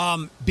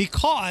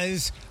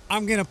 Because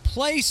I'm going to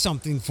play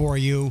something for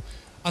you,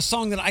 a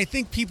song that I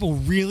think people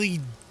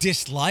really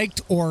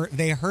disliked, or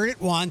they heard it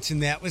once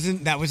and that was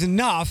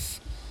enough.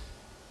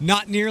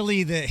 Not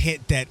nearly the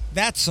hit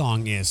that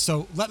song is.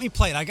 So let me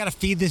play it. I got to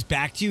feed this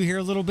back to you here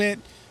a little bit.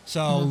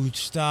 So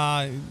just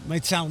it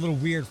might sound a little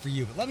weird for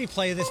you, but let me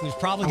play this, and there's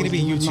probably going to be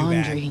a YouTube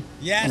ad.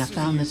 Yes, and I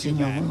found this in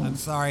your room. I'm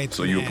sorry.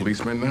 So you a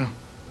policeman now?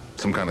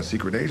 Some kind of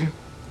secret agent?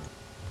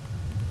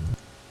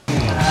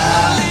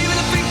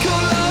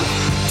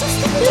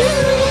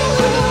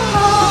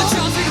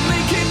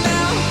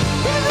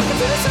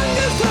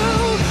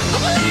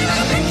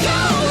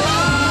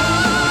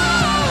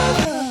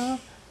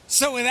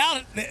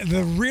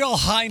 the real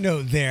high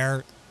note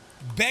there,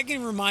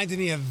 Beggin reminded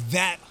me of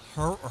that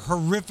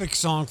horrific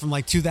song from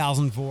like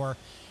 2004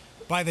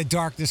 by The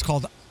Darkness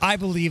called I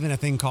Believe in a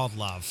Thing Called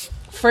Love.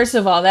 First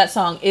of all, that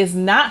song is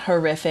not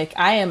horrific.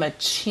 I am a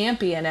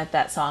champion at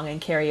that song in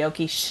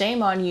karaoke.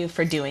 Shame on you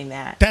for doing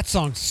that. That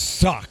song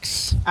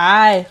sucks.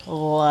 I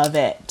love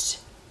it.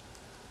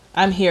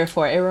 I'm here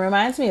for it. It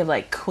reminds me of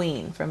like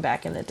Queen from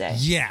back in the day.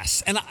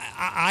 Yes. And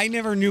I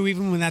never knew,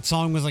 even when that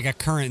song was like a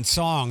current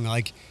song,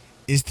 like,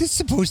 is this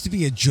supposed to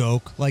be a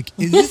joke? Like,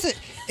 is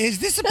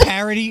this a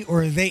parody,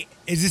 or is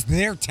this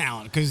their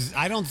talent? Because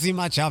I don't see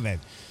much of it.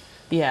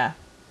 Yeah.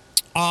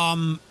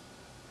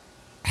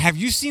 Have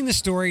you seen the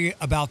story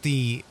about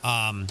the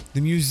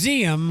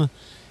museum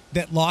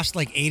that lost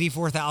like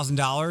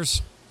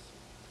 $84,000?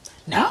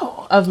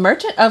 No. Of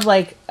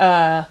like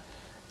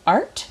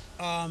art?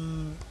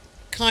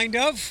 Kind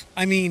of.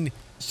 I mean,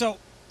 so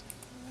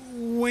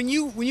when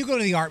you go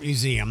to the art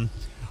museum,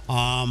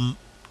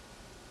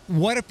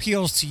 what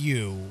appeals to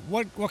you?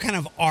 What kind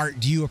of art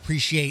do you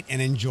appreciate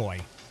and enjoy?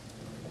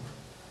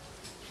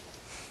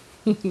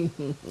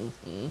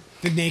 The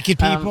naked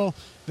people?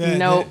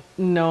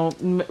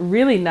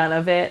 Really none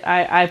of it.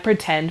 I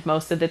pretend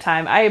most of the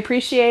time. I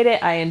appreciate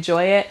it. I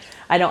enjoy it.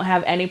 I don't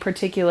have any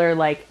particular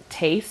like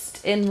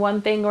taste in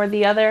one thing or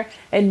the other.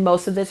 And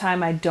most of the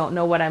time I don't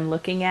know what I'm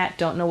looking at,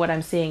 don't know what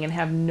I'm seeing, and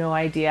have no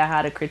idea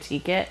how to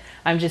critique it.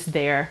 I'm just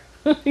there.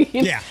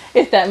 Yeah.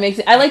 If that makes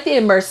it. I like the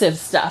immersive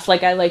stuff.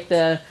 Like I like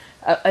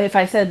if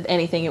I said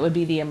anything, it would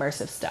be the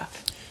immersive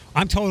stuff.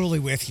 I'm totally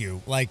with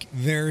you. Like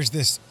there's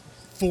this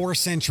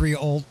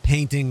 4-century-old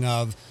painting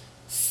of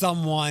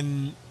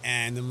someone,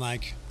 and I'm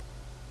like,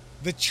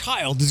 the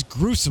child is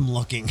gruesome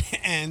looking,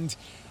 and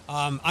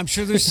I'm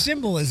sure there's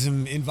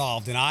symbolism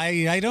involved, and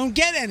I don't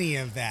get any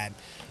of that.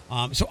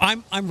 So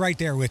I'm right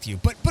there with you.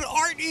 But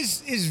art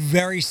is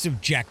very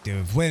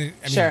subjective when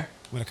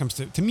it comes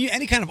to me,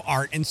 any kind of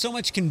art, and so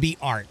much can be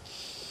art.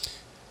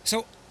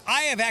 So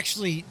I have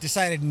actually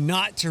decided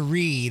not to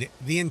read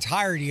the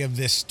entirety of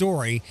this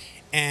story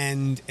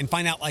and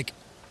find out like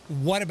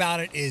what about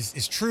it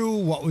is true.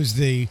 What was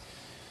the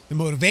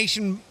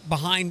motivation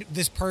behind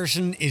this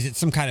person? Is it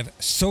some kind of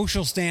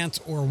social stance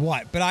or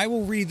what? But I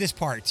will read this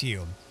part to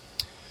you.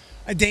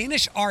 A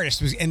Danish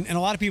artist was, and a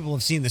lot of people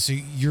have seen this, so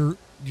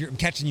I'm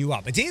catching you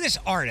up. A Danish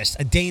artist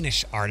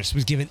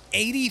was given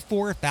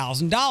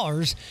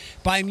 $84,000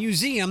 by a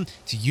museum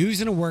to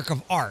use in a work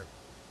of art.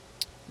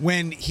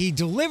 When he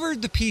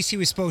delivered the piece he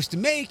was supposed to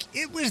make,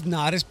 it was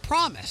not as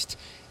promised.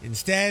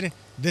 Instead,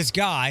 this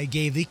guy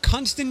gave the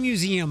Kunsten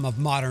Museum of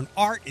Modern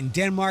Art in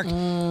Denmark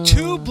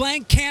 2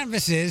 blank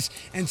canvases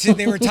and said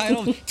they were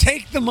titled,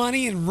 "Take the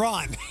money and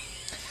run."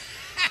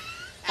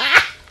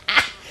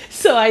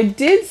 So I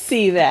did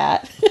see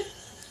that.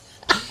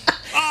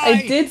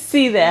 I did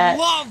see that.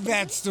 Love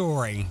that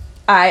story.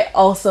 I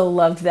also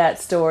loved that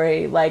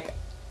story. Like,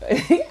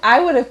 I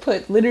would have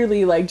put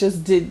literally like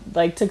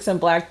took some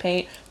black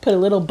paint, put a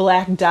little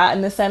black dot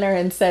in the center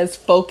and says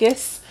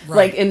focus, right.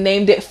 Like, and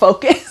named it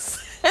focus.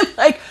 And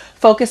like,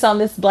 focus on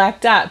this black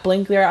dot,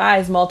 blink your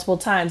eyes multiple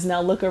times.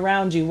 Now look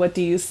around you. What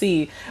do you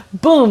see?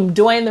 Boom,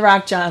 Dwayne The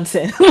Rock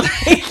Johnson.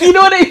 Like, you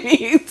know what I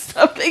mean?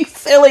 Something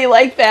silly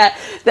like that.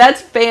 That's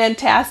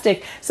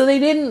fantastic. So they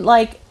didn't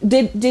like,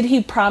 did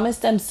he promise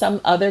them some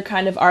other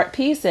kind of art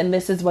piece and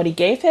this is what he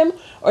gave him?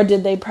 Or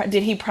did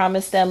he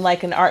promise them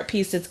like an art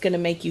piece that's going to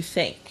make you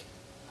think?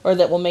 Or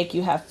that will make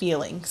you have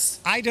feelings?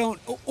 I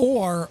don't,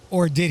 or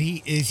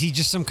is he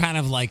just some kind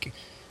of like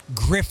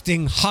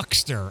grifting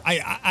huckster?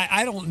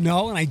 I don't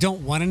know, and I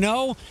don't want to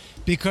know,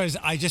 because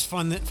I just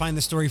find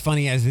the story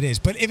funny as it is.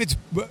 But if it's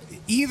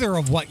either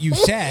of what you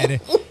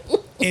said,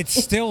 it's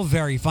still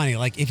very funny.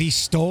 Like if he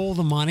stole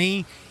the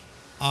money,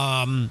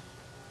 I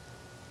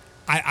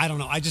don't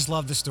know. I just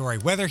love the story.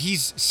 Whether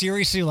he's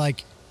seriously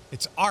like,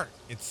 it's art,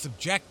 it's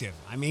subjective.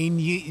 I mean,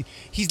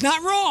 he's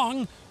not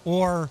wrong,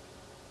 or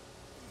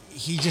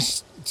he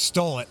just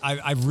stole it.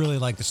 I really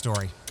like the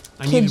story.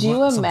 Could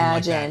you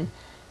imagine?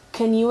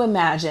 Can you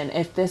imagine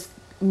if this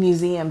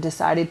museum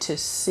decided to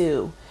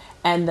sue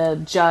and the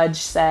judge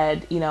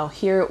said,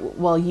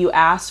 you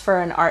asked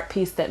for an art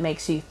piece that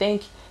makes you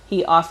think.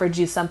 He offered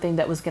you something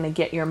that was going to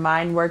get your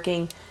mind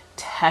working.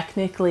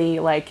 Technically,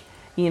 like,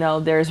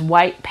 there's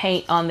white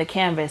paint on the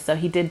canvas. So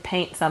he did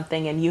paint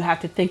something and you have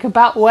to think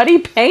about what he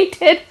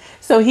painted.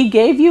 So he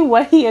gave you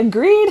what he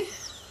agreed.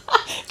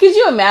 Could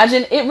you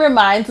imagine? It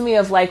reminds me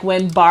of like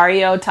when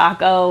Barrio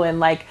Taco and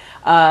like,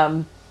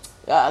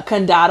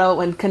 Condado,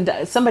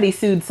 when somebody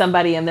sued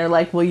somebody and they're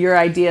like, well, your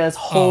idea is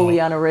wholly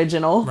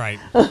unoriginal. Right.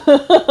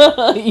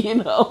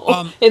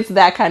 It's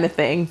that kind of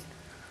thing.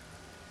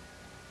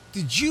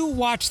 You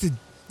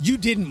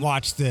didn't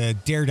watch the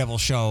Daredevil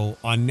show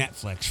on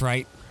Netflix,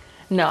 right?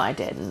 No, I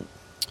didn't.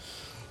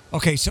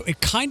 Okay, so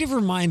it kind of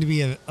reminded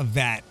me of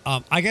that.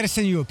 I got to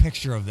send you a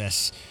picture of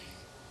this.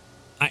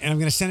 And I'm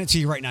going to send it to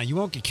you right now. You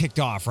won't get kicked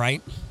off,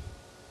 right?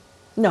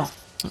 No.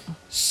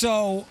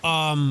 So,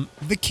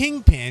 the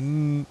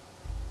Kingpin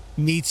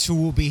meets who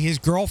will be his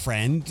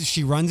girlfriend.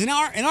 She runs an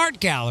art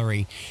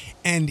gallery,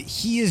 and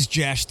he is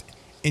just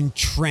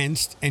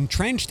entrenched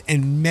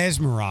and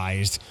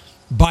mesmerized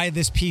by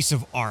this piece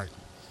of art.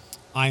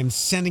 I am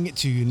sending it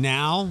to you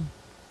now.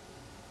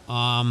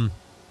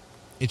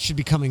 It should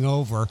be coming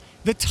over.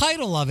 The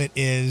title of it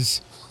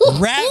is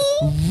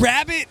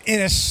Rabbit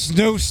in a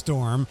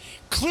Snowstorm.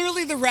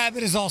 Clearly the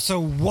rabbit is also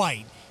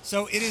white.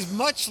 So it is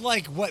much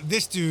like what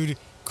this dude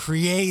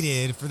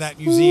created for that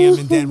museum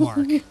in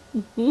Denmark.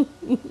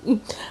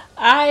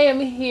 I am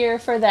here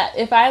for that.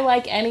 If I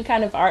like any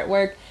kind of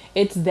artwork,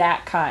 it's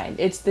that kind.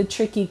 It's the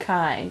tricky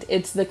kind.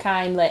 It's the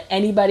kind that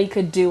anybody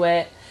could do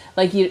it.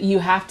 Like you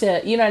have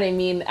to, you know what I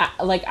mean?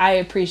 Like I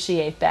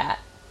appreciate that.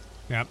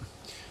 Yep.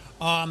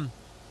 Let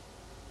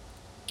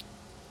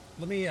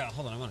me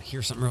hold on. I want to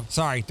hear something.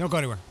 Sorry, don't go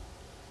anywhere.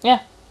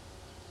 Yeah.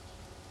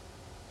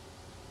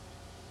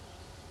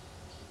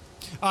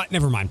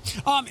 Never mind.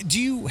 Do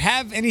you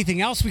have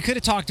anything else? We could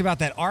have talked about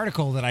that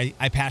article that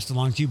I passed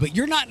along to you, but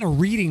you're not in a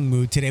reading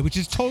mood today, which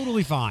is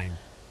totally fine.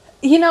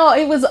 You know,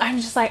 I'm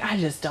just like, I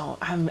just don't.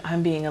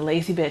 I'm being a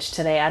lazy bitch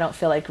today. I don't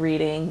feel like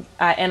reading.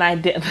 And I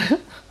did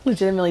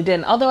legitimately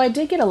didn't. Although I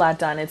did get a lot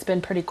done. It's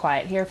been pretty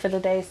quiet here for the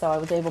day, so I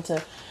was able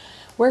to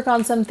work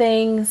on some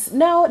things.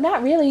 No,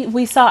 not really.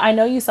 I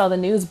know you saw the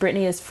news.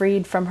 Brittany is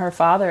freed from her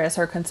father as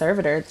her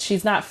conservator.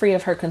 She's not free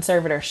of her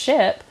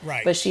conservatorship,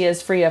 right, but she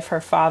is free of her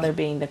father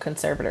being the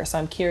conservator. So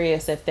I'm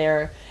curious if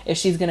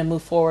she's going to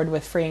move forward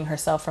with freeing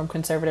herself from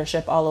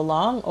conservatorship all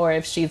along, or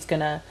if she's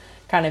going to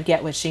kind of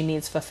get what she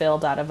needs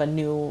fulfilled out of a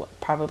new,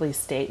 probably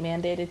state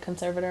mandated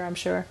conservator, I'm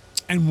sure.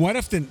 And what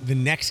if the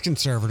next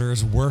conservator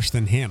is worse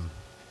than him?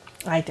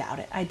 I doubt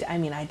it. I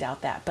mean, I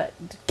doubt that, but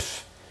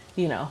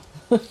you know.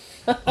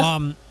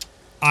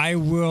 I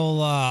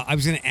will, I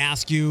was going to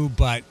ask you,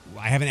 but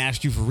I haven't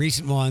asked you for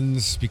recent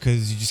ones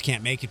because you just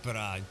can't make it. But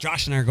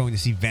Josh and I are going to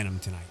see Venom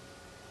tonight.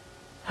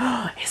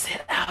 Is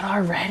it out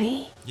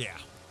already? Yeah.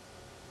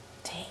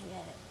 Dang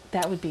it.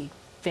 That would be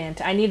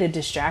fantastic. I need a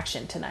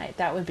distraction tonight.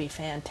 That would be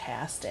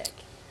fantastic.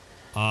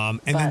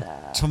 Then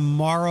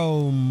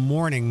tomorrow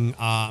morning,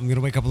 I'm going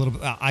to wake up a little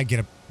bit. I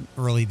get up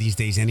early these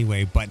days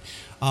anyway, but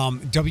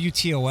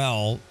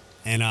WTOL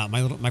and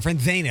my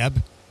friend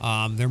Zainab,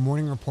 their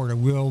morning reporter,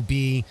 will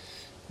be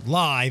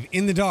live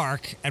in the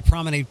dark at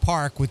Promenade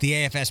Park with the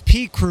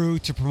AFSP crew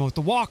to promote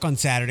the walk on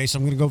Saturday. So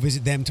I'm going to go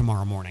visit them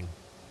tomorrow morning.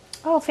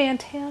 Oh,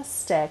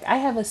 fantastic. I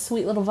have a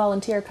sweet little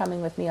volunteer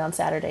coming with me on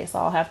Saturday, so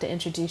I'll have to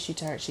introduce you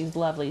to her. She's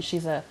lovely.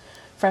 She's a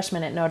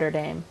freshman at Notre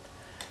Dame.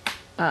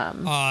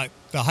 The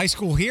high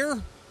school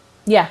here?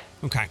 Yeah.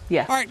 Okay.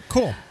 Yeah. All right,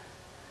 cool.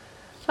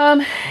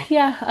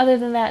 Yeah, other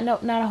than that,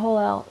 nope, not a whole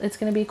lot. It's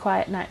going to be a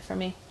quiet night for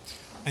me.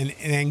 An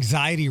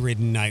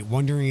anxiety-ridden night,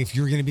 wondering if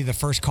you're going to be the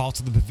first call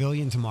to the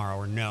pavilion tomorrow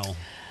or no.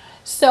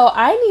 So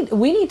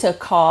we need to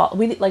call.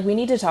 We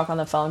need to talk on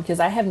the phone because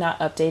I have not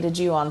updated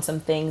you on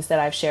some things that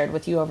I've shared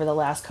with you over the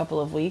last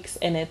couple of weeks,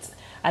 and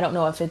I don't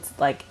know if it's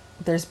like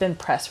there's been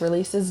press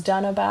releases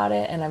done about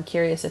it, and I'm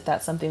curious if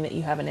that's something that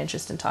you have an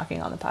interest in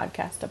talking on the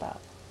podcast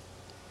about.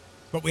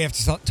 But we have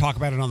to talk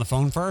about it on the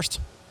phone first?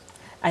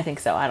 I think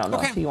so. I don't know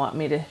Okay. if you want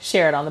me to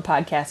share it on the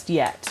podcast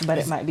yet, but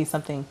it might be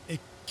something.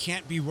 It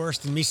can't be worse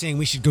than me saying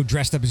we should go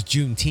dressed up as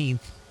Juneteenth.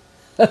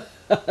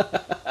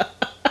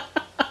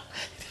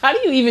 How do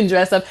you even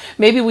dress up?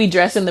 Maybe we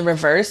dress in the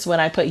reverse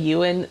when I put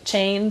you in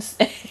chains.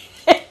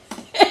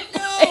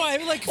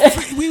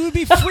 We would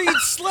be freed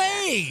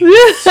slaves.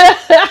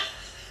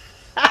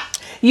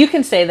 You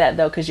can say that,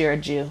 though, because you're a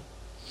Jew.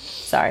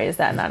 Sorry, is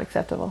that not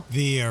acceptable?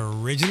 The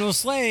original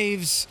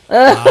slaves.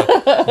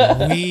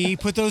 We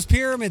put those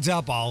pyramids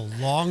up a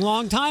long,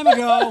 long time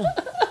ago.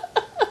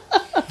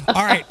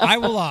 All right, I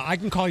will. I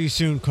can call you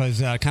soon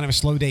because kind of a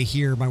slow day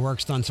here. My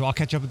work's done, so I'll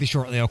catch up with you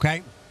shortly,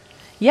 okay?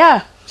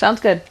 Yeah,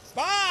 sounds good.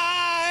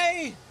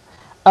 Bye!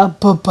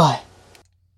 Bye-bye.